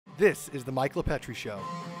This is the Mike LiPetri Show.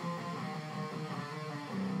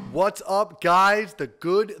 What's up, guys? The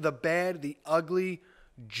good, the bad, the ugly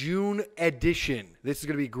June edition. This is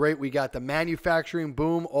going to be great. We got the manufacturing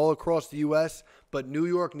boom all across the U.S., but New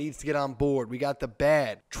York needs to get on board. We got the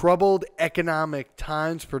bad. Troubled economic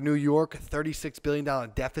times for New York, $36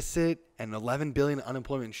 billion deficit and $11 billion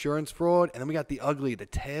unemployment insurance fraud. And then we got the ugly, the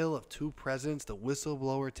tale of two presidents, the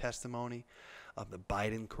whistleblower testimony of the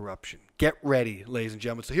Biden corruption. Get ready, ladies and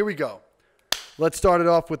gentlemen. So here we go. Let's start it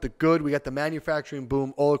off with the good. We got the manufacturing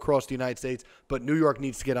boom all across the United States, but New York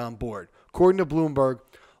needs to get on board. According to Bloomberg,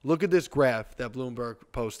 look at this graph that Bloomberg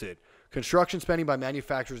posted. Construction spending by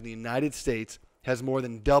manufacturers in the United States has more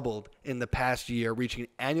than doubled in the past year, reaching an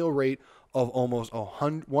annual rate of almost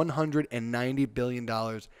 $190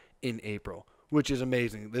 billion in April, which is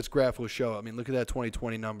amazing. This graph will show, look at that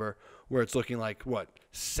 2020 number where it's looking like,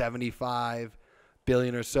 75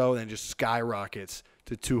 billion or so, and then just skyrockets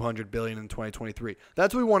to 200 billion in 2023.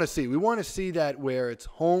 That's what we want to see. We want to see that where it's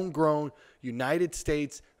homegrown United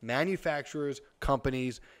States manufacturers,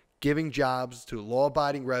 companies giving jobs to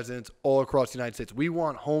law-abiding residents all across the United States. We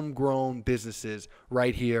want homegrown businesses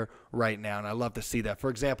right here, right now, and I love to see that.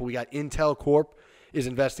 For example, we got Intel Corp is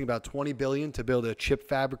investing about $20 billion to build a chip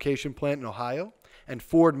fabrication plant in Ohio, and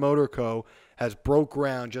Ford Motor Co. has broke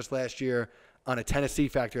ground just last year on a Tennessee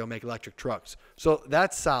factory that'll make electric trucks. So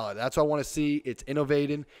that's solid. That's what I want to see. It's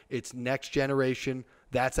innovating. It's next generation.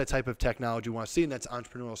 That's that type of technology we want to see, and that's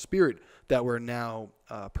entrepreneurial spirit that we're now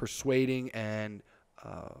persuading and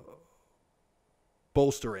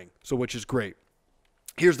bolstering, so which is great.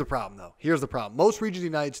 Here's the problem, though. Here's the problem. Most regions of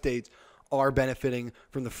the United States are benefiting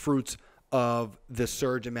from the fruits of the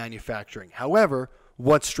surge in manufacturing. However,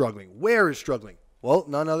 what's struggling? Where is struggling? Well,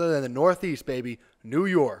 none other than the Northeast, baby, New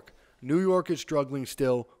York. New York is struggling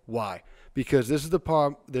still. Why? Because this is the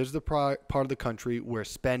part of the country where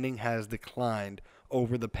spending has declined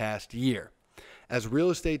over the past year. As real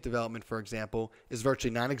estate development, for example, is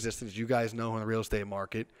virtually non-existent, as you guys know, in the real estate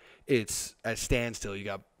market, it's at standstill. You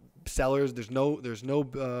got sellers. There's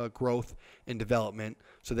no growth in development,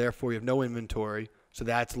 so therefore you have no inventory. So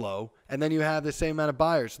that's low. And then you have the same amount of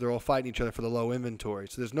buyers. So they're all fighting each other for the low inventory.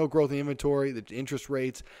 So there's no growth in inventory. The interest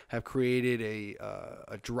rates have created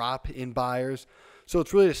a drop in buyers. So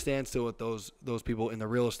it's really a standstill with those people in the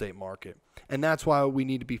real estate market. And that's why we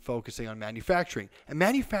need to be focusing on manufacturing. And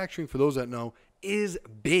manufacturing, for those that know, is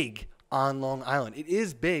big on Long Island. It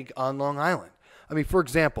is big on Long Island. For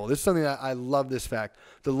example, this is something that I love this fact.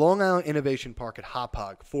 The Long Island Innovation Park at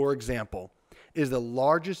Hauppauge, for example, is the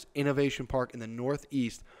largest innovation park in the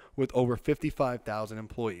Northeast with over 55,000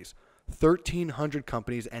 employees, 1,300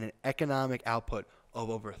 companies, and an economic output of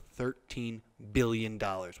over $13 billion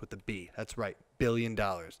with a B. That's right, $1 billion.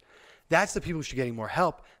 That's the people who should be getting more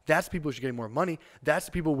help. That's the people who should be getting more money. That's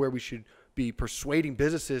the people where we should be persuading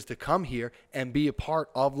businesses to come here and be a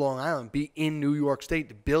part of Long Island, be in New York State,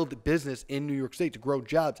 to build a business in New York State, to grow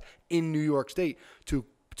jobs in New York State, to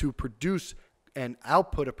produce and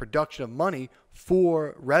output a production of money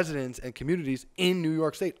for residents and communities in New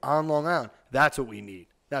York State on Long Island. That's what we need.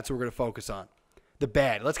 That's what we're going to focus on. The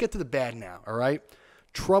bad. Let's get to the bad now, all right?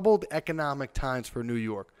 Troubled economic times for New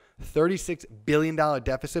York. $36 billion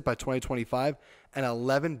deficit by 2025 and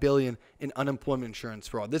 $11 billion in unemployment insurance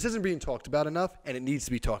fraud. This isn't being talked about enough, and it needs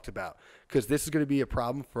to be talked about because this is going to be a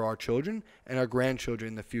problem for our children and our grandchildren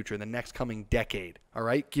in the future, in the next coming decade. All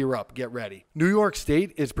right? Gear up. Get ready. New York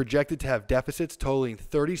State is projected to have deficits totaling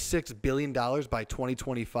 $36 billion by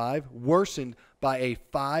 2025, worsened by a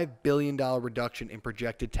 $5 billion reduction in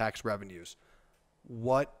projected tax revenues.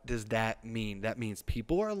 What does that mean? That means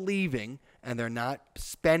people are leaving and they're not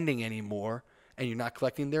spending anymore, and you're not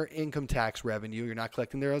collecting their income tax revenue, you're not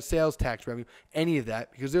collecting their sales tax revenue, any of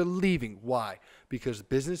that, because they're leaving. Why? Because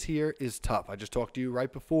business here is tough. I just talked to you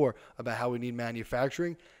right before about how we need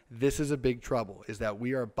manufacturing. This is a big trouble, is that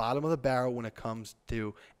we are bottom of the barrel when it comes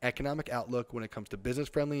to economic outlook, when it comes to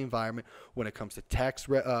business-friendly environment, when it comes to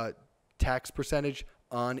tax percentage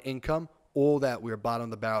on income. All that, we're bottom of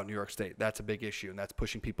the barrel in New York State. That's a big issue, and that's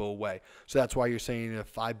pushing people away. So that's why you're saying a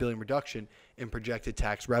 $5 billion reduction in projected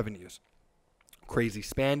tax revenues. Crazy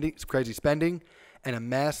spending, and a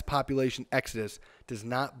mass population exodus does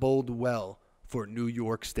not bode well for New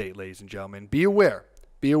York State, ladies and gentlemen. Be aware.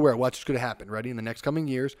 Be aware. Watch what's going to happen. Ready? In the next coming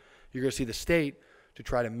years, you're going to see the state to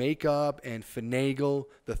try to make up and finagle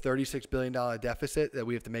the $36 billion deficit that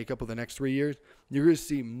we have to make up over the next 3 years. You're going to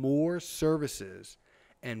see more services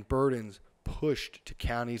and burdens pushed to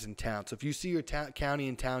counties and towns. So if you see your county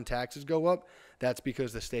and town taxes go up, that's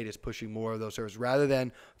because the state is pushing more of those services rather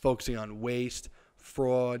than focusing on waste,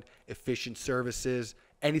 fraud, efficient services,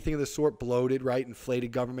 anything of the sort, bloated, right,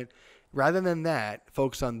 inflated government. Rather than that,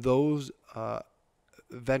 focus on those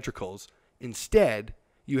ventricles. Instead,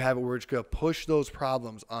 you have it where it's going to push those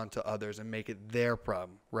problems onto others and make it their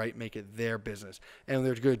problem, right? Make it their business. And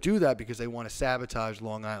they're going to do that because they want to sabotage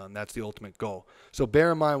Long Island. That's the ultimate goal. So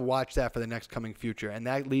bear in mind, watch that for the next coming future. And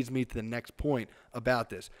that leads me to the next point about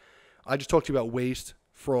this. I just talked to you about waste,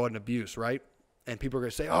 fraud, and abuse, right? And people are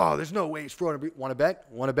going to say, oh, there's no waste, fraud, and abuse. Want to bet?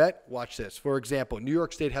 Want to bet? Watch this. For example, New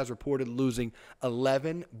York State has reported losing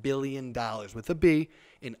 $11 billion with a B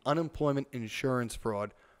in unemployment insurance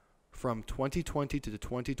fraud from 2020 to the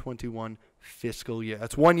 2021 fiscal year.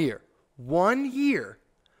 That's 1 year. 1 year.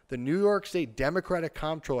 The New York State Democratic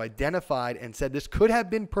Comptroller identified and said this could have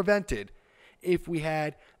been prevented if we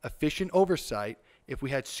had efficient oversight, if we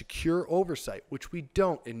had secure oversight, which we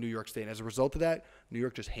don't in New York State. And as a result of that, New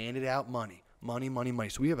York just handed out money. Money, money, money.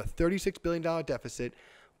 So we have a $36 billion deficit,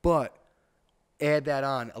 but add that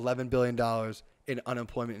on, $11 billion in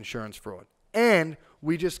unemployment insurance fraud. And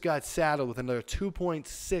we just got saddled with another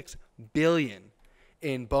 $2.6 billion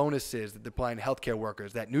in bonuses that they're applying to healthcare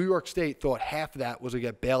workers. That New York State thought half of that was going to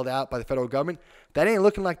get bailed out by the federal government. That ain't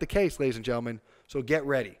looking like the case, ladies and gentlemen. So get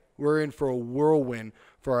ready. We're in for a whirlwind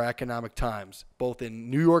for our economic times, both in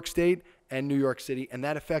New York State and New York City. And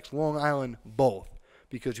that affects Long Island both,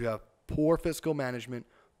 because you have poor fiscal management,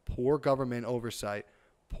 poor government oversight,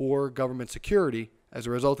 poor government security. As a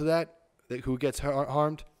result of that, who gets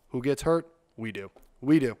harmed? Who gets hurt? We do.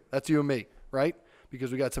 We do. That's you and me, right?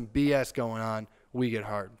 Because we got some BS going on, we get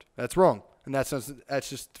harmed. That's wrong. And that's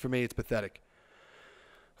just, for me, it's pathetic.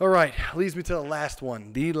 All right, leads me to the last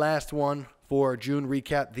one. The last one for June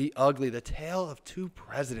recap, the ugly, the tale of two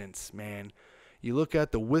presidents, man. You look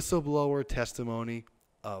at the whistleblower testimony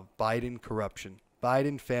of Biden corruption,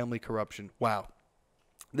 Biden family corruption. Wow.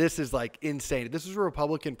 This is like insane. If this was a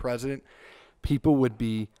Republican president, people would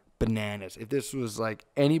be bananas. If this was like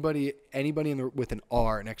anybody with an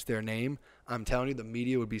R next to their name, I'm telling you, the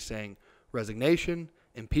media would be saying resignation,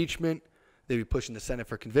 impeachment. They'd be pushing the Senate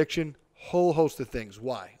for conviction, whole host of things.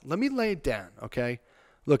 Why? Let me lay it down, okay?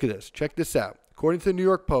 Look at this. Check this out. According to the New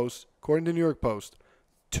York Post,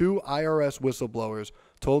 two IRS whistleblowers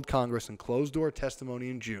told Congress in closed-door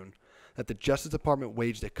testimony in June that the Justice Department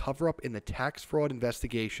waged a cover-up in the tax fraud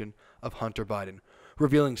investigation of Hunter Biden,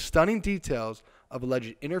 revealing stunning details of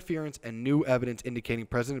alleged interference and new evidence indicating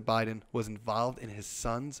President Biden was involved in his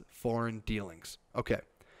son's foreign dealings. Okay,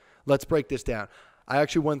 let's break this down. I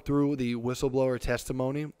actually went through the whistleblower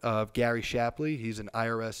testimony of Gary Shapley. He's an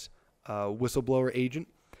IRS whistleblower agent,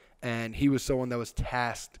 and he was someone that was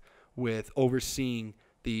tasked with overseeing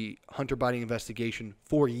the Hunter Biden investigation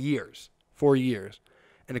for years.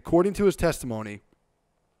 And according to his testimony,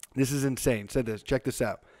 this is insane. Said this. Check this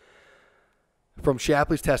out. From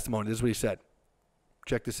Shapley's testimony, this is what he said.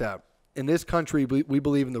 Check this out. In this country, we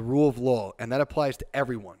believe in the rule of law, and that applies to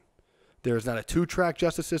everyone. There is not a two-track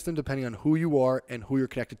justice system depending on who you are and who you're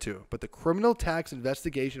connected to. But the criminal tax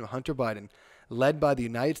investigation of Hunter Biden, led by the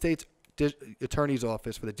United States Attorney's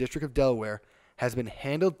Office for the District of Delaware, has been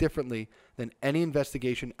handled differently than any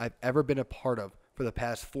investigation I've ever been a part of for the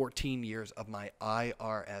past 14 years of my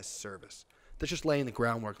IRS service. That's just laying the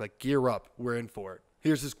groundwork, like gear up, we're in for it.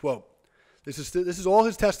 Here's his quote. This is all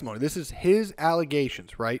his testimony. This is his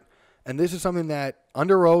allegations, right? And this is something that,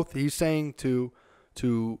 under oath, he's saying to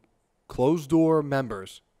closed-door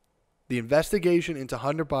members. The investigation into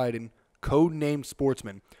Hunter Biden, code-named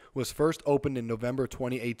Sportsman, was first opened in November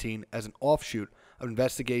 2018 as an offshoot of an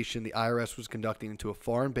investigation the IRS was conducting into a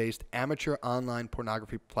foreign-based amateur online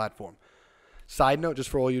pornography platform. Side note, just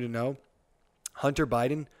for all you to know, Hunter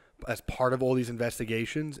Biden, as part of all these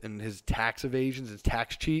investigations and his tax evasions, his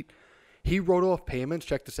tax cheat, he wrote off payments,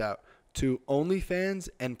 check this out, to OnlyFans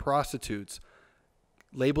and prostitutes,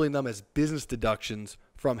 labeling them as business deductions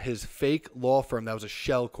from his fake law firm that was a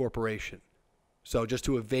shell corporation. So just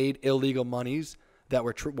to evade illegal monies that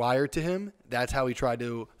were wired to him, that's how he tried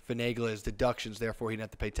to finagle his deductions, therefore he didn't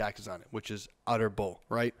have to pay taxes on it, which is utter bull,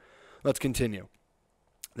 right? Let's continue.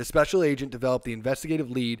 The special agent developed the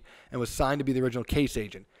investigative lead and was signed to be the original case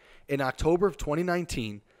agent. In October of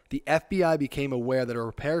 2019, the FBI became aware that a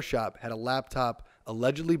repair shop had a laptop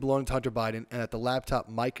allegedly belonging to Hunter Biden and that the laptop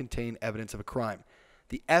might contain evidence of a crime.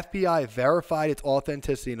 The FBI verified its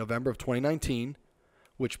authenticity in November of 2019,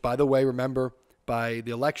 which, by the way, remember, by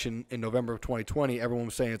the election in November of 2020, everyone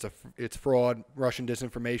was saying it's fraud, Russian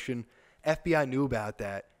disinformation. FBI knew about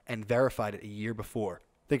that and verified it a year before.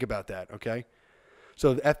 Think about that, okay?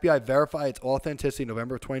 So the FBI verified its authenticity in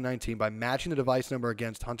November of 2019 by matching the device number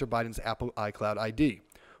against Hunter Biden's Apple iCloud ID.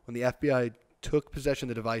 When the FBI took possession of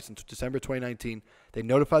the device in December 2019, they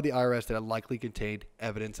notified the IRS that it likely contained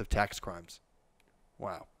evidence of tax crimes.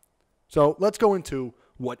 Wow. So let's go into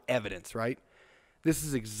what evidence, right? This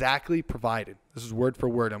is exactly provided. This is word for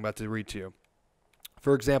word I'm about to read to you.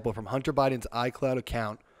 For example, from Hunter Biden's iCloud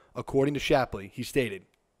account, according to Shapley, he stated,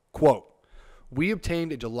 quote, "We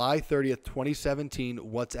obtained a July 30th, 2017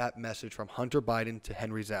 WhatsApp message from Hunter Biden to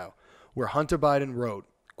Henry Zhao, where Hunter Biden wrote,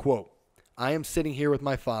 quote, 'I am sitting here with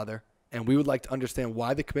my father, and we would like to understand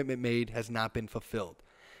why the commitment made has not been fulfilled.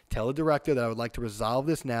 Tell the director that I would like to resolve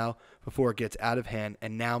this now before it gets out of hand,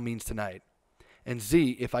 and now means tonight. And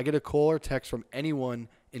Z, if I get a call or text from anyone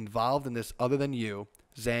involved in this other than you,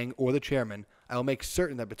 Zhang, or the chairman, I will make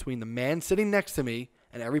certain that between the man sitting next to me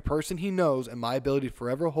and every person he knows and my ability to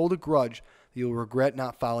forever hold a grudge, that you will regret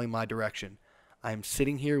not following my direction. I am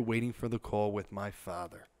sitting here waiting for the call with my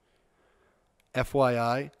father.'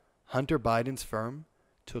 FYI, Hunter Biden's firm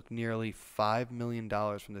took nearly $5 million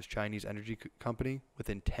from this Chinese energy company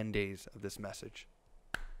within 10 days of this message.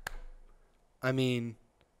 I mean,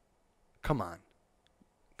 come on.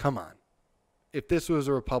 Come on. If this was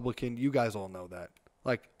a Republican, you guys all know that.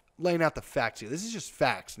 Like, laying out the facts here. This is just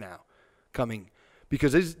facts now coming,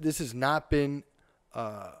 because this has not been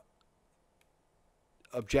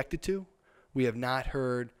objected to. We have not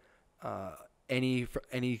heard any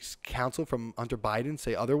counsel from Hunter Biden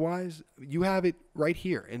say otherwise. You have it right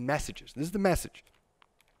here in messages. This is the message.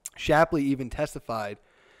 Shapley even testified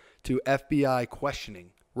to FBI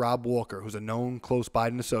questioning Rob Walker, who's a known close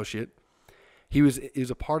Biden associate. He was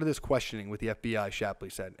a part of this questioning with the FBI, Shapley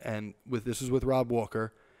said. And this was with Rob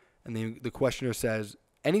Walker. And the questioner says,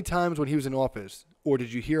 any times when he was in office, or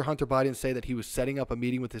did you hear Hunter Biden say that he was setting up a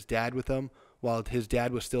meeting with his dad with him while his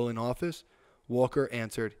dad was still in office? Walker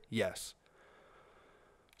answered, yes.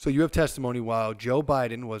 So you have testimony while Joe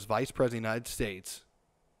Biden was vice president of the United States.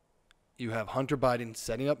 You have Hunter Biden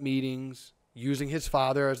setting up meetings, using his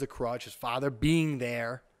father as the crutch, his father being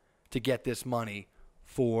there to get this money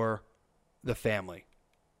for the family,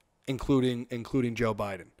 including Joe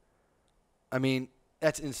Biden. I mean,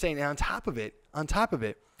 that's insane. And on top of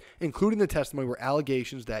it, including the testimony were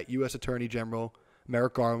allegations that U.S. Attorney General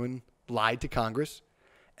Merrick Garland lied to Congress,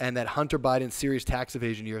 and that Hunter Biden's serious tax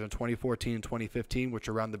evasion years in 2014 and 2015, which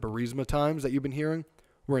are around the Burisma times that you've been hearing,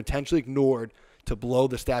 were intentionally ignored to blow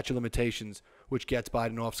the statute of limitations, which gets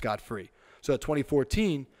Biden off scot-free. So at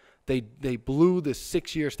 2014, they blew the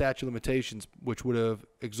 6-year statute of limitations, which would have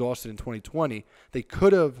exhausted in 2020. They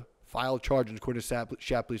could have filed charges according to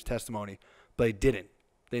Shapley's testimony, but they didn't.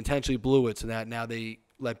 They intentionally blew it so that now they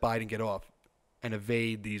let Biden get off and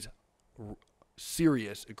evade these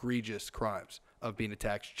serious, egregious crimes of being a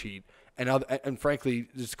tax cheat and frankly,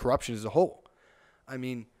 this corruption as a whole. I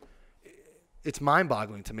mean, it's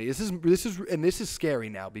mind-boggling to me. This is scary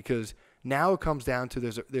now, because now it comes down to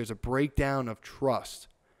there's a breakdown of trust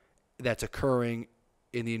that's occurring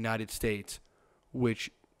in the United States, which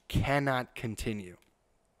cannot continue.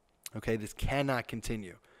 Okay, this cannot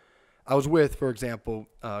continue. I was with, for example,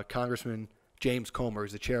 Congressman James Comer,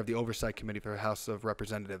 who's the chair of the Oversight Committee for the House of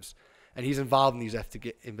Representatives, and he's involved in these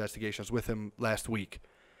investigations. With him last week.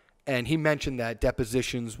 And he mentioned that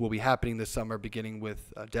depositions will be happening this summer, beginning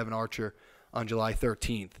with Devin Archer on July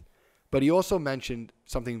 13th. But he also mentioned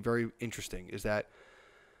something very interesting, is that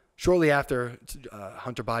shortly after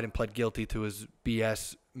Hunter Biden pled guilty to his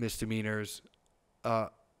BS misdemeanors,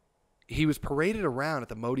 he was paraded around at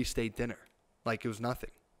the Modi State dinner like it was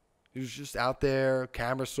nothing. He was just out there.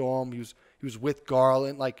 Camera saw him. He was with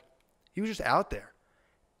Garland. Like, he was just out there.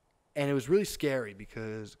 And it was really scary,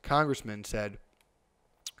 because Congressman said,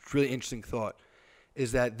 really interesting thought,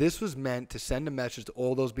 is that this was meant to send a message to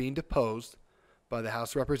all those being deposed by the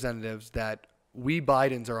House of Representatives that we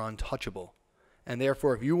Bidens are untouchable. And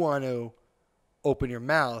therefore, if you want to open your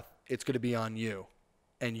mouth, it's going to be on you.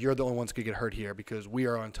 And you're the only ones going to get hurt here, because we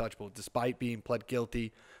are untouchable. Despite being pled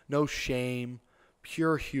guilty, no shame,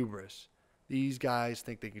 pure hubris. These guys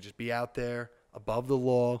think they can just be out there above the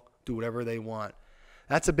law, do whatever they want.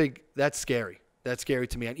 That's scary. That's scary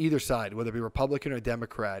to me on either side, whether it be Republican or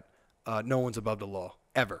Democrat. No one's above the law,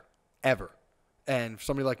 ever. And for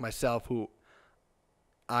somebody like myself, who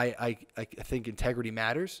I think integrity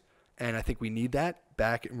matters, and I think we need that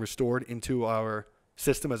back and restored into our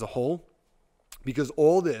system as a whole, because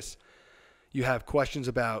all this, you have questions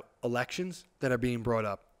about elections that are being brought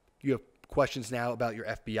up. You have questions now about your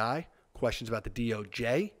FBI, questions about the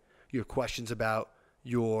DOJ. You have questions about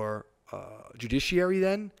your judiciary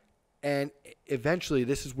then, and eventually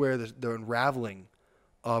this is where the unraveling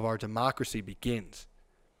of our democracy begins,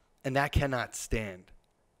 and that cannot stand.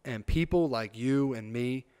 And people like you and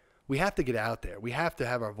me, we have to get out there. We have to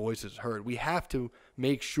have our voices heard. We have to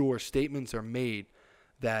make sure statements are made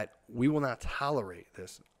that we will not tolerate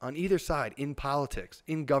this on either side, in politics,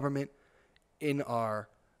 in government, in our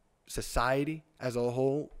society as a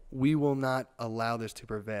whole. We will not allow this to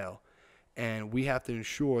prevail. And we have to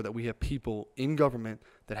ensure that we have people in government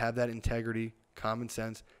that have that integrity, common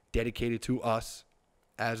sense, dedicated to us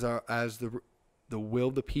as the will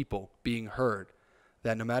of the people being heard.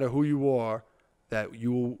 That no matter who you are, that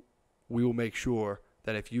we will make sure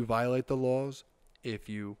that if you violate the laws, if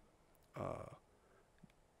you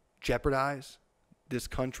jeopardize this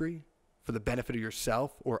country for the benefit of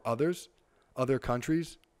yourself or others, other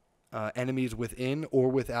countries, enemies within or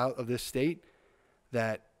without of this state,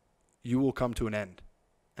 that you will come to an end.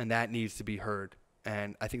 And that needs to be heard.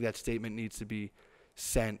 And I think that statement needs to be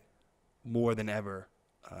sent more than ever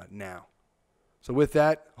now. So with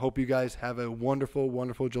that, hope you guys have a wonderful,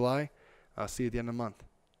 wonderful July. I'll see you at the end of the month.